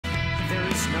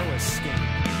is no escape,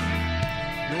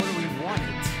 nor do we want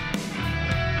it.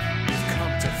 We've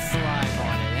come to thrive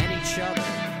on it and each other.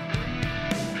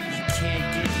 You can't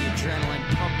get the adrenaline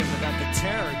pumping without the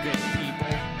terror, good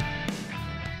people.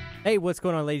 Hey, what's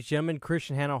going on, ladies and gentlemen?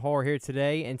 Christian Hannah Horror here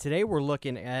today, and today we're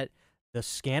looking at the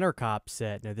Scanner Cop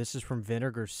set. Now, this is from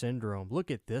Vinegar Syndrome. Look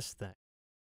at this thing.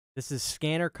 This is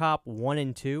Scanner Cop 1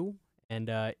 and 2, and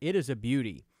it is a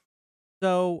beauty.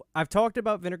 So, I've talked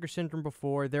about Vinegar Syndrome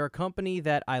before. They're a company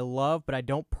that I love, but I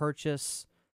don't purchase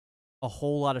a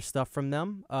whole lot of stuff from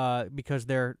them because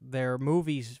their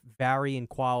movies vary in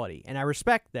quality, and I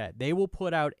respect that. They will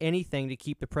put out anything to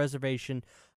keep the preservation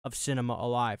of cinema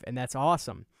alive, and that's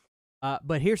awesome.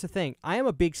 But here's the thing. I am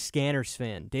a big Scanners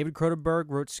fan. David Cronenberg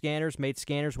wrote Scanners, made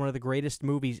Scanners one of the greatest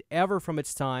movies ever from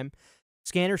its time.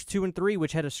 Scanners 2 and 3,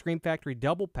 which had a Scream Factory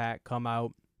double pack come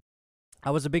out, I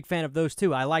was a big fan of those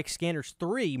too. I like Scanners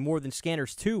 3 more than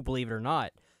Scanners 2, believe it or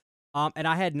not. And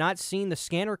I had not seen the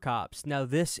Scanner Cops. Now,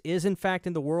 this is, in fact,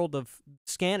 in the world of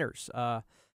Scanners. One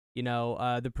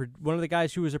of the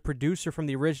guys who was a producer from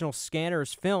the original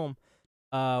Scanners film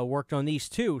worked on these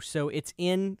too. So it's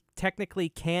in technically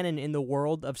canon in the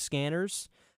world of Scanners,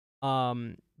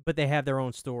 but they have their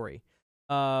own story.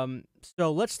 So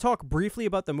let's talk briefly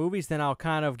about the movies, then I'll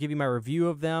kind of give you my review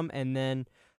of them, and then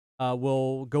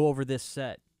we'll go over this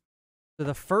set. So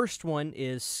the first one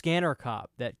is Scanner Cop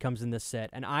that comes in this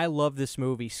set, and I love this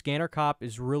movie. Scanner Cop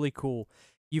is really cool.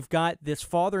 You've got this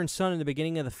father and son in the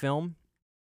beginning of the film,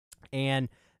 and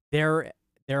they're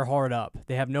hard up.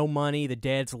 They have no money. The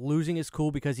dad's losing his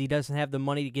cool because he doesn't have the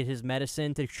money to get his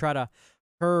medicine to try to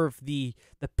curb the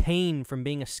pain from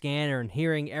being a scanner and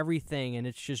hearing everything, and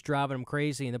it's just driving him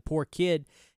crazy. And the poor kid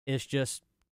is just,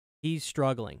 he's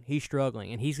struggling. He's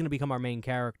struggling, and he's going to become our main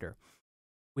character.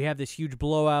 We have this huge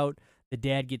blowout. The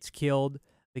dad gets killed.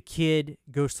 The kid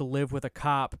goes to live with a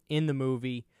cop in the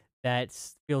movie that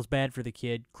feels bad for the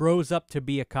kid, grows up to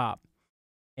be a cop,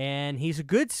 and he's a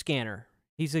good scanner.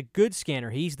 He's a good scanner.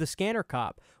 He's the Scanner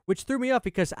Cop, which threw me off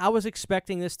because I was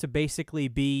expecting this to basically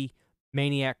be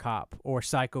Maniac Cop or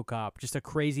Psycho Cop, just a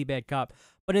crazy bad cop.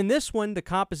 But in this one, the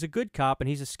cop is a good cop, and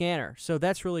he's a scanner, so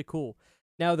that's really cool.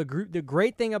 Now, the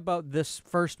great thing about this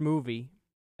first movie,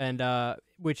 and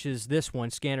which is this one,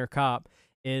 Scanner Cop,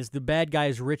 is the bad guy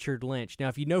is Richard Lynch. Now,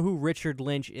 if you know who Richard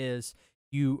Lynch is,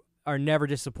 you are never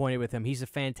disappointed with him. He's a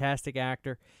fantastic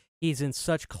actor. He's in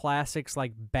such classics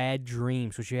like Bad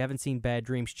Dreams, which you haven't seen Bad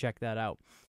Dreams, check that out.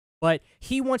 But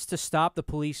he wants to stop the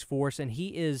police force, and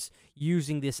he is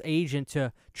using this agent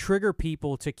to trigger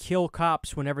people to kill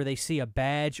cops whenever they see a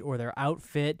badge or their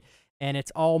outfit, and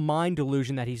it's all mind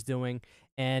delusion that he's doing.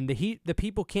 And the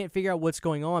people can't figure out what's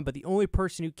going on, but the only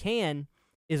person who can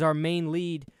is our main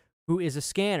lead, who is a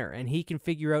scanner, and he can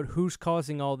figure out who's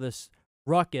causing all this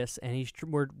ruckus, and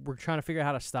we're trying to figure out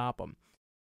how to stop him.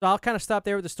 So I'll kind of stop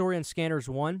there with the story on Scanner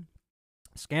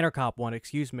Cop 1,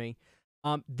 excuse me.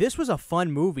 This was a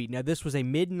fun movie. Now, this was a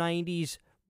mid-90s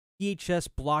VHS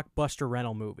blockbuster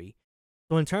rental movie.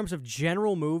 So in terms of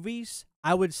general movies,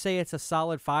 I would say it's a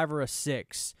solid 5 or a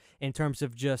 6 in terms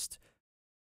of just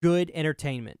good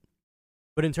entertainment.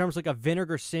 But in terms of like a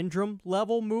Vinegar Syndrome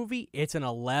level movie, it's an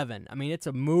 11. I mean, it's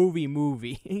a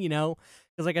movie, you know?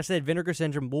 Because like I said, Vinegar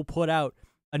Syndrome will put out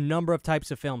a number of types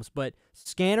of films, but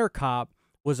Scanner Cop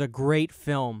was a great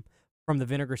film from the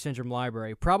Vinegar Syndrome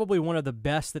library. Probably one of the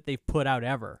best that they've put out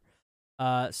ever.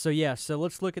 So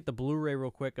let's look at the Blu-ray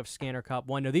real quick of Scanner Cop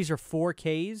 1. Now, these are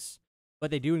 4Ks, but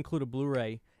they do include a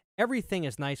Blu-ray. Everything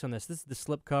is nice on this. This is the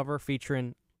slipcover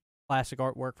featuring classic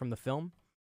artwork from the film.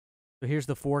 So here's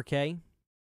the 4K.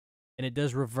 And it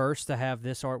does reverse to have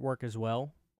this artwork as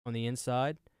well on the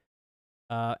inside.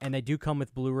 And they do come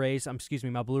with Blu-rays. Excuse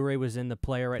me, my Blu-ray was in the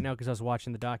player right now because I was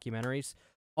watching the documentaries.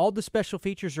 All the special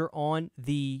features are on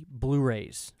the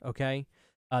Blu-rays, okay?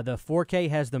 The 4K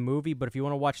has the movie, but if you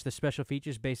want to watch the special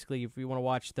features, basically, if you want to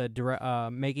watch the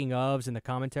making-ofs and the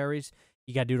commentaries,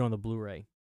 you got to do it on the Blu-ray.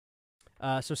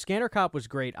 So Scanner Cop was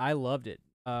great. I loved it.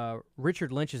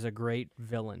 Richard Lynch is a great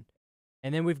villain.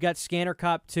 And then we've got Scanner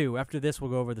Cop 2. After this, we'll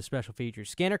go over the special features.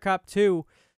 Scanner Cop 2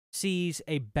 sees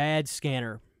a bad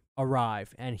scanner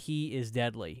arrive, and he is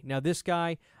deadly. Now, this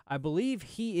guy, I believe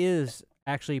he is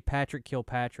actually Patrick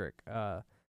Kilpatrick, the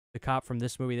cop from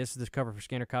this movie. This is the cover for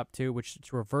Scanner Cop 2, which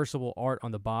is reversible art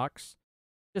on the box.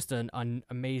 Just an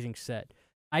amazing set.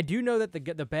 I do know that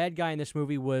the bad guy in this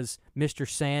movie was Mr.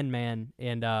 Sandman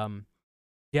in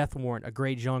Death Warrant, a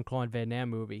great Jean-Claude Van Damme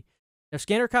movie. Now,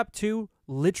 Scanner Cop 2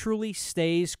 literally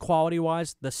stays,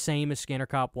 quality-wise, the same as Scanner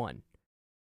Cop 1.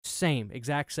 Same,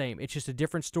 exact same. It's just a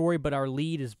different story, but our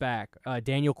lead is back.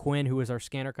 Daniel Quinn, who is our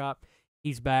Scanner Cop,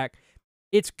 he's back.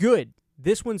 It's good.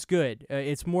 This one's good.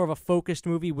 It's more of a focused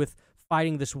movie with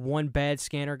fighting this one bad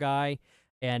scanner guy,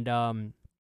 and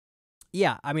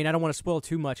yeah, I mean, I don't want to spoil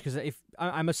too much because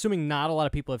I'm assuming not a lot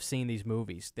of people have seen these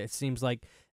movies. It seems like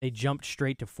they jumped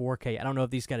straight to 4K. I don't know if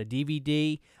these got a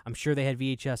DVD. I'm sure they had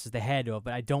VHSs. They had to have,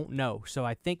 but I don't know. So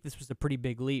I think this was a pretty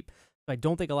big leap. I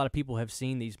don't think a lot of people have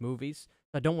seen these movies.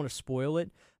 So I don't want to spoil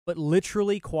it. But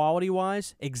literally,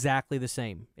 quality-wise, exactly the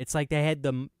same. It's like they had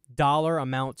the dollar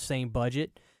amount, same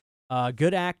budget.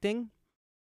 Good acting.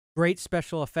 Great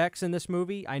special effects in this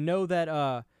movie. I know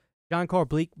that John Carl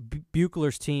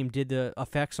Buechler's team did the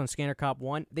effects on Scanner Cop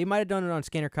 1. They might have done it on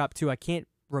Scanner Cop 2. I can't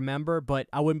remember, but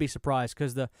I wouldn't be surprised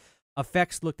because the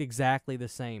effects looked exactly the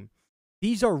same.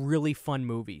 These are really fun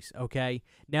movies, okay?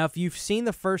 Now, if you've seen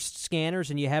the first Scanners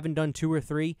and you haven't done 2 or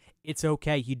 3, it's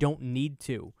okay. You don't need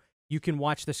to. You can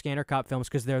watch the Scanner Cop films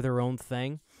because they're their own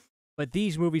thing. But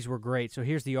these movies were great. So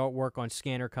here's the artwork on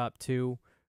Scanner Cop 2.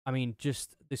 I mean,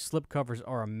 just the slipcovers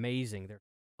are amazing. They're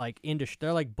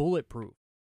like bulletproof.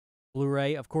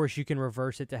 Blu-ray, of course, you can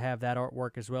reverse it to have that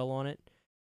artwork as well on it.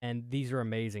 And these are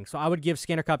amazing. So I would give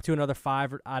Scanner Cop 2 another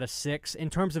 5 out of 6. In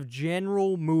terms of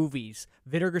general movies,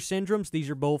 Vinegar Syndromes,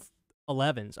 these are both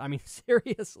 11s. I mean,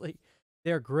 seriously,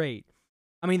 they're great.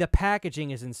 I mean, the packaging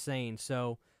is insane.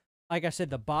 So, like I said,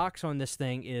 the box on this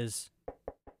thing is,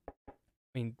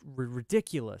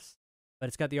 ridiculous. But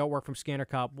it's got the artwork from Scanner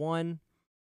Cop 1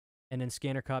 and then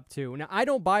Scanner Cop 2. Now, I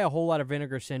don't buy a whole lot of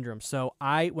Vinegar Syndrome. So,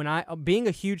 being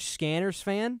a huge Scanners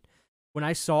fan, when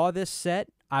I saw this set,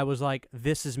 I was like,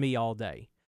 this is me all day.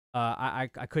 I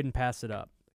couldn't pass it up.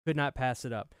 Could not pass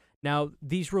it up. Now,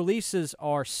 these releases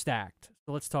are stacked,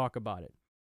 so let's talk about it.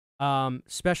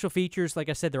 Special features, like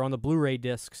I said, they're on the Blu-ray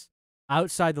discs.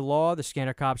 Outside the Law, The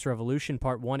Scanner Cops Revolution,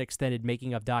 Part 1, extended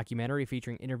making-of documentary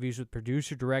featuring interviews with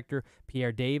producer-director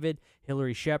Pierre David,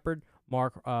 Hilary Shepard,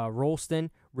 Mark Rolston,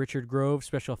 Richard Grove,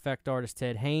 special effect artist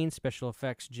Ted Haynes, special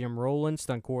effects Jim Rowland,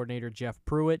 stunt coordinator Jeff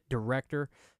Pruitt, director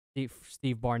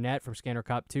Steve Barnett from Scanner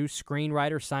Cop 2,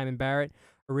 screenwriter Simon Barrett,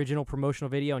 original promotional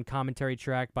video and commentary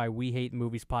track by We Hate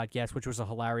Movies podcast, which was a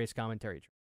hilarious commentary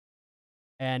track.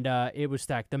 And it was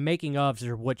stacked. The making-ofs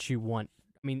are what you want.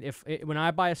 I mean, when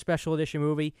I buy a special edition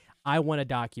movie, I want a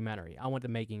documentary. I want the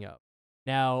making-of.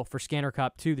 Now, for Scanner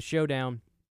Cop 2, The Showdown,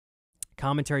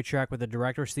 commentary track with the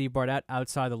director Steve Barnett,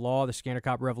 Outside the Law, The Scanner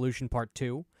Cop Revolution Part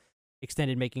 2,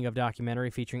 extended making-of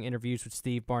documentary featuring interviews with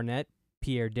Steve Barnett,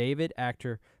 Pierre David,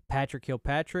 actor Patrick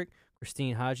Kilpatrick,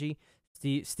 Christine Haji,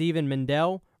 Stephen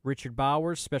Mendel, Richard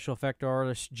Bowers, special effect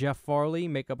artist Jeff Farley,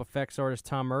 makeup effects artist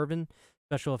Tom Irvin,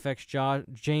 special effects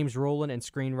James Rowland, and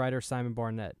screenwriter Simon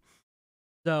Barnett.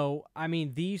 So, I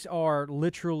mean, these are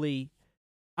literally...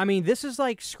 I mean, this is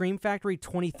like Scream Factory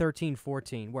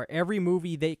 2013-14, where every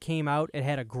movie that came out, it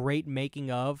had a great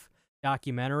making-of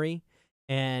documentary,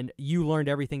 and you learned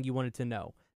everything you wanted to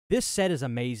know. This set is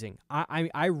amazing.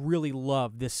 I really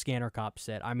love this Scanner Cop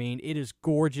set. I mean, it is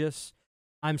gorgeous.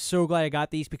 I'm so glad I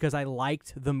got these because I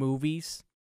liked the movies.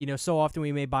 You know, so often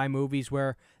we may buy movies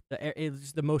where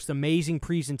it's the most amazing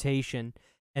presentation,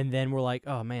 and then we're like,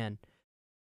 oh, man,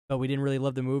 but we didn't really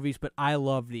love the movies. But I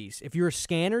love these. If you're a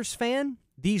Scanners fan,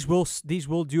 these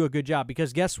will do a good job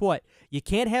because guess what? You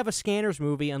can't have a Scanners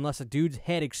movie unless a dude's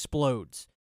head explodes.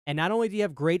 And not only do you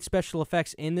have great special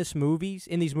effects in these movies,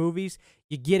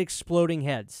 you get exploding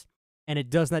heads, and it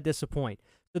does not disappoint.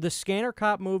 So the Scanner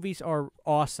Cop movies are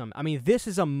awesome. I mean, this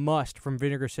is a must from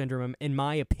Vinegar Syndrome, in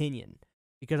my opinion,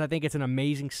 because I think it's an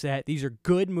amazing set. These are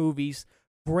good movies,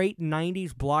 great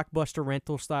 90s blockbuster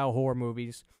rental-style horror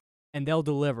movies, and they'll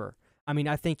deliver. I mean,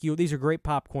 I think these are great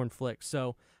popcorn flicks.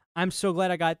 So I'm so glad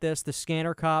I got this. The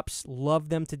Scanner Cops, love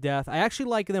them to death. I actually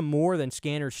like them more than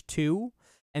Scanners 2.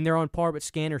 And they're on par with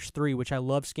Scanners 3, which I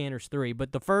love Scanners 3.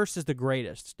 But the first is the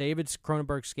greatest. David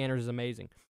Cronenberg's Scanners is amazing.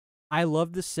 I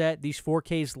love the set. These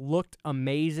 4Ks looked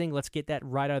amazing. Let's get that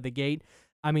right out of the gate.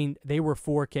 I mean, they were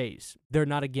 4Ks. They're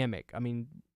not a gimmick. I mean,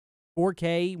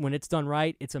 4K, when it's done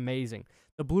right, it's amazing.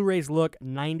 The Blu-rays look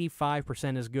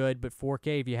 95% as good, but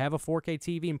 4K, if you have a 4K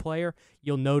TV and player,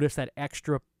 you'll notice that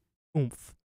extra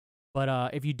oomph.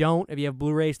 But if you don't, if you have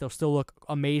Blu-rays, they'll still look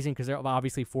amazing because they're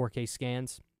obviously 4K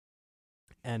scans.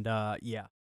 And, yeah.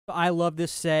 I love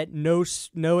this set.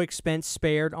 No expense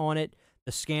spared on it.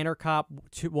 The Scanner Cop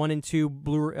 1 and 2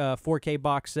 4K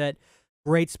box set.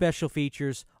 Great special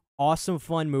features. Awesome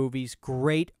fun movies.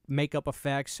 Great makeup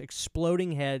effects.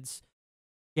 Exploding heads.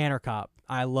 Scanner Cop.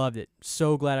 I loved it.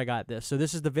 So glad I got this. So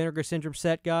this is the Vinegar Syndrome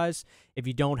set, guys. If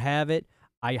you don't have it,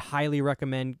 I highly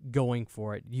recommend going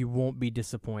for it. You won't be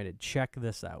disappointed. Check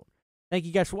this out. Thank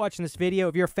you guys for watching this video.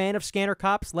 If you're a fan of Scanner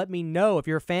Cops, let me know. If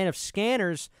you're a fan of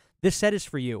Scanners, this set is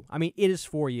for you. I mean, it is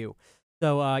for you.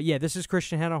 So, yeah, this is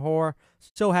Christian Hannah Horror.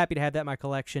 So happy to have that in my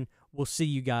collection. We'll see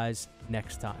you guys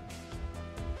next time.